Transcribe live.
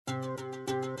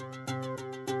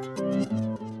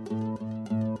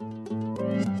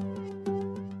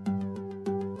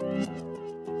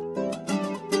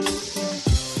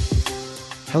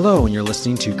Hello, and you're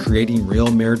listening to Creating Real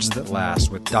Marriages That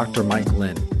Last with Dr. Mike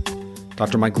Glenn.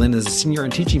 Dr. Mike Glenn is a senior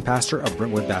and teaching pastor of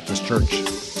Brentwood Baptist Church.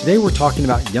 Today we're talking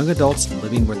about young adults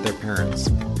living with their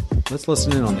parents. Let's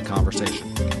listen in on the conversation.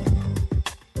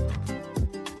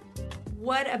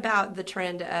 What about the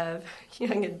trend of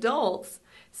young adults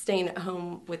staying at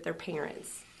home with their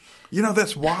parents? You know,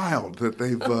 that's wild that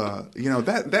they've,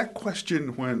 that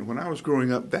question when I was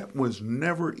growing up, that was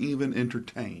never even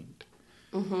entertained.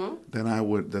 Mm-hmm. That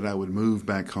I would move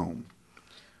back home.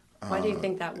 Why do you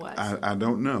think that was? I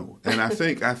don't know, and I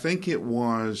think it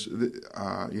was,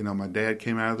 my dad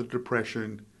came out of the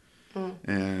Depression,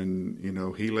 and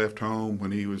he left home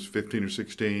when he was 15 or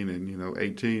 16, and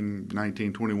 18,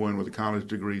 19, 21 with a college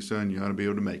degree. Son, you ought to be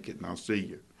able to make it, and I'll see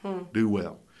you. Do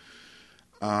well.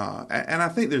 And I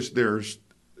think there's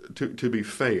to be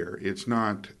fair, it's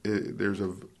not. There's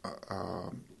a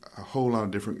whole lot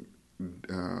of different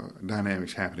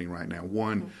dynamics happening right now.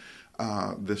 One,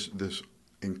 this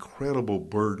incredible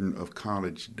burden of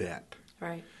college debt,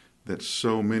 right, that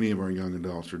so many of our young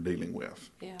adults are dealing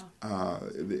with. Yeah,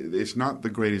 it's not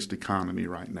the greatest economy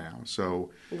right now.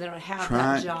 So they don't have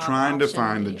that job trying to option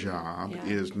find a either. job Yeah.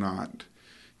 is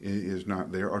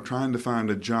not there, or trying to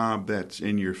find a job that's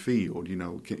in your field.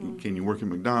 Can you work at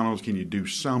McDonald's? Can you do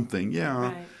something? Yeah,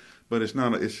 right. But it's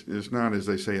not as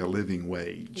they say, a living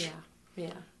wage. Yeah.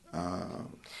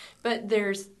 But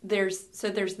there's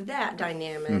that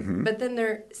dynamic, but then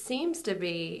there seems to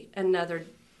be another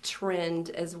trend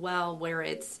as well where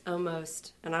it's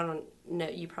almost, and I don't know,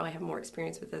 you probably have more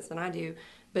experience with this than I do,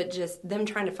 but just them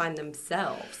trying to find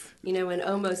themselves, and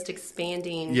almost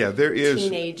expanding. Yeah, there is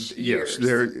teenage years. Yes,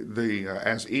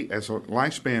 as a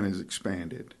lifespan is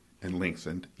expanded and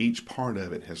lengthened, each part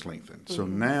of it has lengthened. So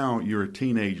now you're a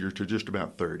teenager to just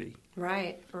about 30.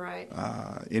 Right.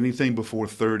 Anything before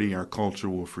 30, our culture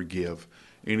will forgive.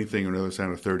 Anything on the other side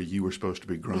of 30, you were supposed to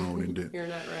be grown and do. You're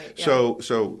not right. Yeah.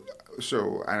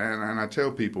 So, and I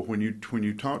tell people, when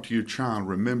you talk to your child,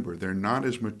 remember they're not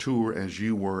as mature as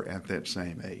you were at that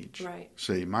same age. Right.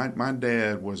 See, my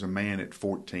dad was a man at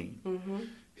 14. Mm-hmm.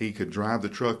 He could drive the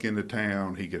truck into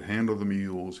town. He could handle the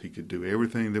mules. He could do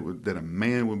everything that a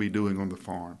man would be doing on the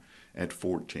farm at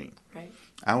 14. Right.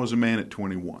 I was a man at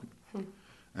 21.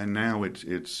 And now it's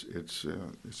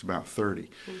about 30.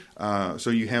 So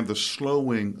you have the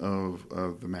slowing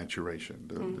of the maturation.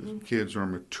 The kids are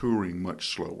maturing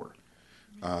much slower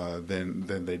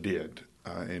than they did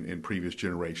in previous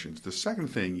generations. The second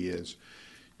thing is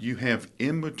you have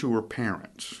immature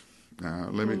parents.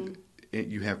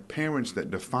 You have parents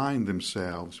that define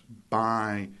themselves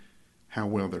by how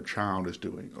well their child is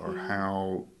doing,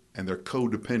 and they're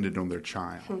codependent on their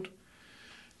child.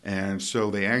 And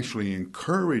so they actually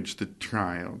encourage the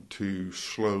child to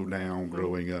slow down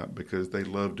growing up because they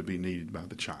love to be needed by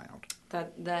the child.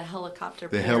 The helicopter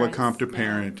The parents. helicopter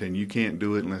parent, and you can't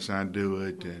do it unless I do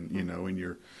it, and and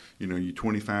you're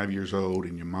 25 years old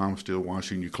and your mom's still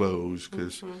washing your clothes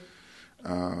because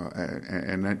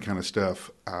and that kind of stuff.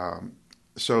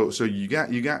 So you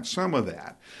got some of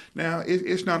that. Now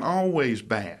it's not always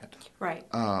bad. Right.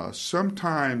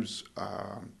 Sometimes.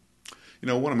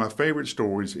 One of my favorite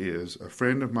stories is a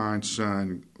friend of mine's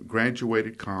son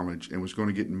graduated college and was going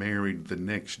to get married the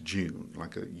next June,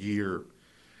 like a year,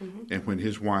 and when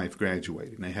his wife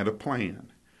graduated. And they had a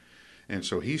plan. And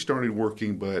so he started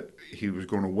working, but he was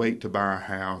going to wait to buy a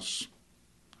house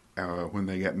when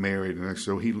they got married. And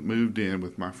so he moved in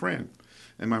with my friend.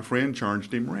 And my friend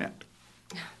charged him rent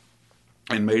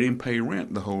and made him pay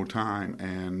rent the whole time.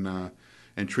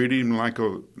 And treated him like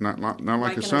not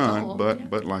like a son, adult,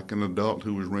 but like an adult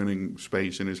who was renting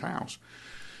space in his house.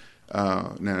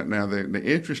 Now the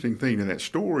interesting thing to that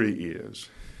story is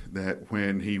that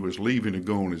when he was leaving to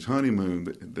go on his honeymoon,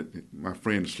 that my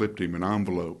friend slipped him an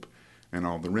envelope, and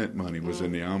all the rent money was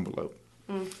in the envelope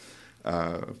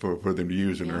for them to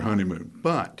use in their honeymoon.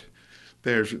 But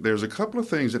there's a couple of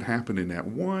things that happened in that.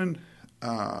 One,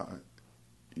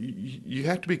 you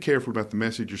have to be careful about the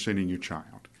message you're sending your child.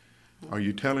 Are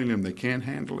you telling them they can't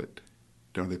handle it?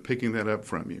 Are they picking that up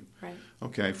from you? Right.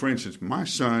 Okay, for instance, my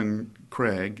son,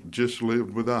 Craig, just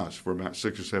lived with us for about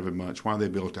 6 or 7 months while they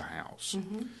built a house.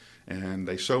 And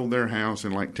they sold their house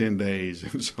in like 10 days,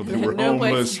 and so they were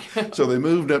homeless. So they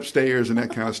moved upstairs and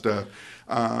that kind of stuff.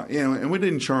 And we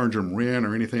didn't charge them rent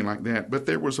or anything like that, but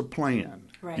there was a plan.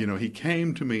 Right. He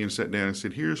came to me and sat down and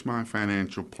said, here's my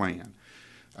financial plan.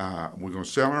 We're going to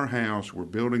sell our house. We're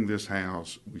building this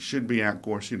house. We should be out, of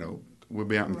course, we'll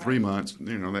be out in 3 months.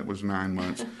 That was 9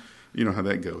 months. You know how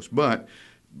that goes. But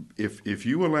if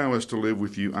you allow us to live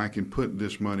with you, I can put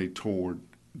this money toward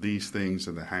these things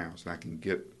in the house. I can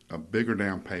get a bigger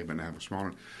down payment, have a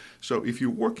smaller. So if you're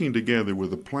working together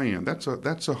with a plan,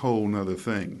 that's a whole nother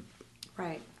thing.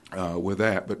 Right. With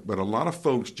that, but a lot of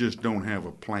folks just don't have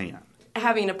a plan.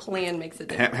 Having a plan makes a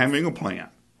difference. Having a plan.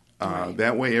 Right.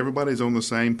 That way everybody's on the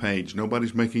same page.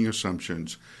 Nobody's making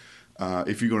assumptions.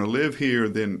 If you're going to live here,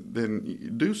 then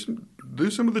do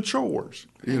some of the chores.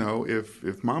 You know,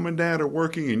 if mom and dad are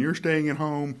working and you're staying at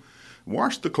home,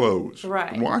 wash the clothes.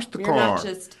 Right. Wash the you're car. Not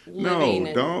just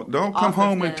living don't come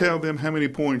home and tell them how many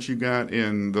points you got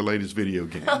in the latest video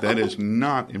game. That is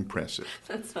not impressive.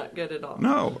 That's not good at all.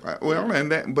 No. Well,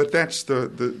 but that's the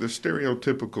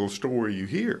stereotypical story you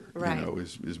hear. Right. You know,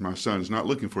 is my son's not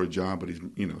looking for a job, but he's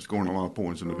scoring a lot of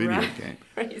points in the video game.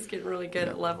 Right. He's getting really good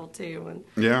at level 2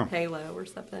 and Halo or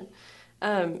something.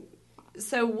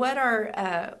 So what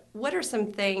are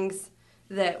some things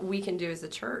that we can do as a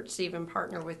church to even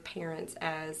partner with parents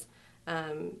as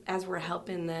we're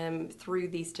helping them through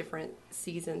these different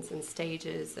seasons and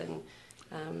stages and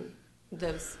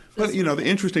those. But the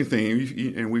interesting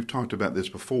thing, and we've talked about this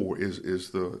before, is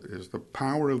the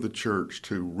power of the church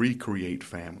to recreate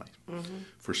families. Mm-hmm.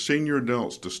 For senior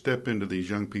adults to step into these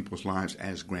young people's lives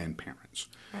as grandparents.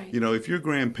 Right. If your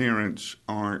grandparents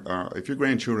if your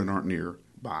grandchildren aren't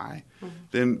nearby,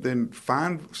 mm-hmm. then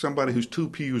find somebody who's 2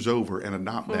 pews over and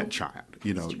adopt mm-hmm. that child.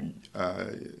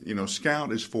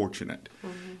 Scout is fortunate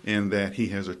mm-hmm. in that he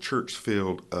has a church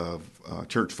full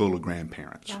of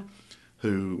grandparents. Yeah.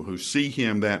 Who see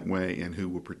him that way and who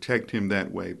will protect him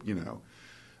that way.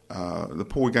 The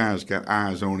poor guy's got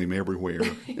eyes on him everywhere.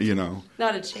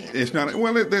 Not a chance. It's not.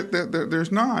 Well,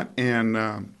 there's not, and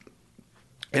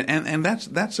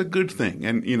that's a good thing.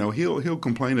 And he'll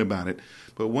complain about it,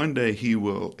 but one day he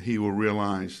will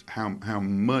realize how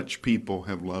much people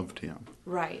have loved him.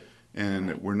 Right. And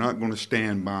that we're not going to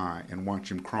stand by and watch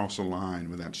him cross a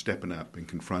line without stepping up and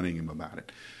confronting him about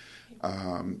it.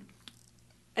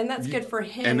 And that's good for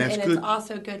him, and it's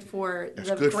also good for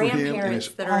the grandparents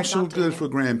that are adopting. It's also good for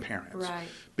grandparents. Right.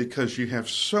 Because you have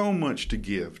so much to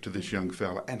give to this young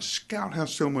fella, and Scout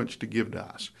has so much to give to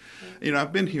us. Mm-hmm.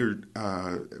 I've been here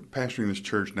pastoring this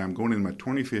church now. I'm going in my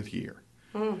 25th year.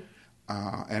 Mm.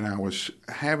 And I was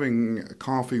having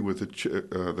coffee with the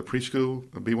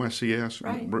preschool, the BYCS,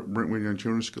 right. Brentwood Young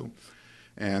Children's School.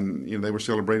 And they were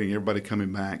celebrating everybody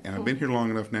coming back. And I've been here long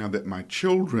enough now that my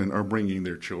children are bringing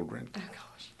their children. Oh, gosh.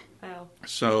 Wow.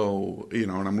 So,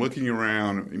 and I'm looking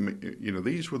around.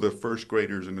 These were the first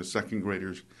graders and the second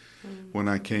graders when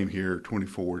I came here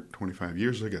 25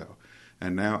 years ago.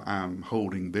 And now I'm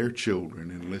holding their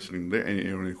children and listening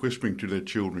and whispering to their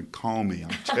children, call me,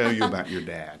 I'll tell you about your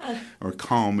dad. Or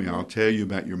call me, I'll tell you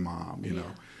about your mom,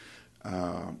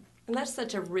 And that's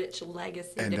such a rich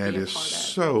legacy and to be a part of. And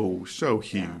that is so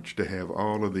huge to have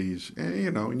all of these,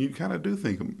 and you kind of do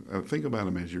think about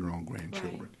them as your own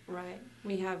grandchildren. Right.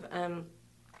 We have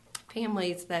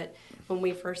families that, when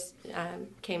we first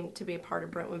came to be a part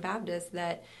of Brentwood Baptist,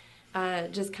 that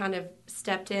just kind of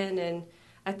stepped in, and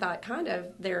I thought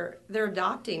they're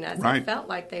adopting us. Right. It felt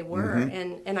like they were,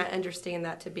 mm-hmm. and I understand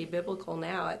that to be biblical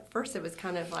now. At first it was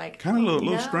kind of like... a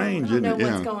little strange, isn't it? I don't know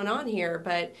Yeah. what's going on here,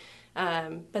 but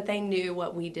they knew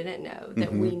what we didn't know, that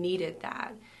mm-hmm. we needed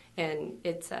that. And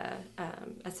it's a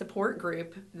support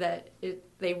group that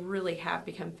they really have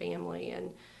become family,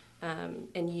 and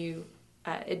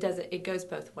it goes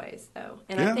both ways though.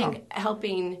 And I think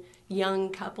helping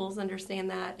young couples understand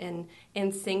that,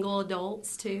 and single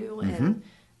adults too. Mm-hmm.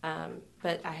 And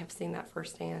but I have seen that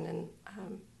firsthand, and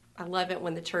I love it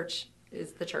when the church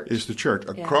is the church. It's the church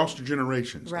across the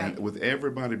generations, right. and with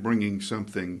everybody bringing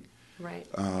something. Right.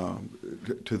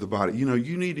 To the body.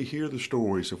 You need to hear the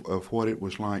stories of what it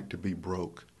was like to be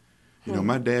broke.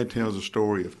 My dad tells a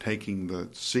story of taking the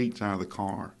seats out of the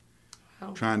car,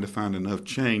 trying to find enough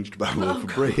change to buy a loaf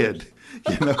of bread.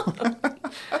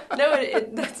 No,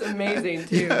 that's amazing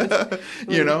too.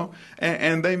 Yeah.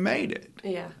 And they made it.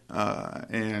 Yeah.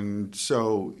 And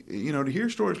so, to hear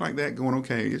stories like that going,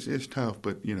 okay, it's tough,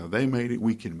 but, they made it,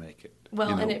 we can make it.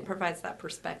 Well, and it provides that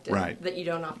perspective right. that you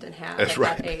don't often have That's at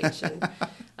right. that age.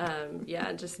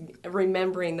 And just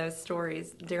remembering those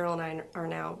stories. Daryl and I are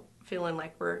now feeling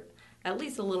like we're at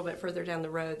least a little bit further down the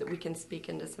road that we can speak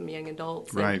into some young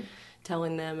adults right. and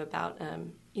telling them about,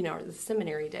 the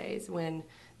seminary days when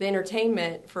the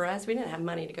entertainment for us, we didn't have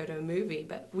money to go to a movie,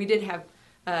 but we did have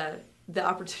the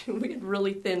opportunity. We had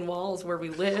really thin walls where we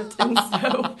lived, and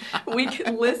so we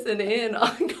could listen in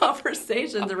on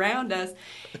conversations around us.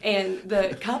 And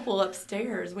the couple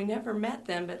upstairs, we never met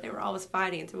them, but they were always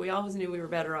fighting, so we always knew we were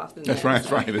better off than them. That's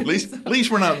right. Right. At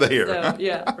least we're not there. So,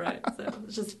 yeah, right. So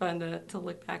it's just fun to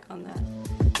look back on that.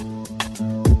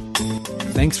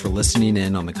 Thanks for listening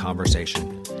in on the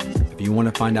conversation. If you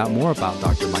want to find out more about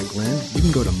Dr. Mike Glenn, you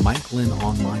can go to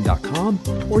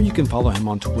MikeGlennOnline.com, or you can follow him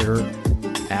on Twitter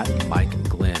at Mike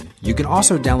Glenn. You can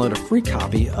also download a free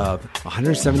copy of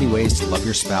 170 Ways to Love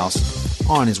Your Spouse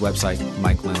on his website,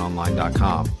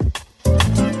 MikeGlennOnline.com.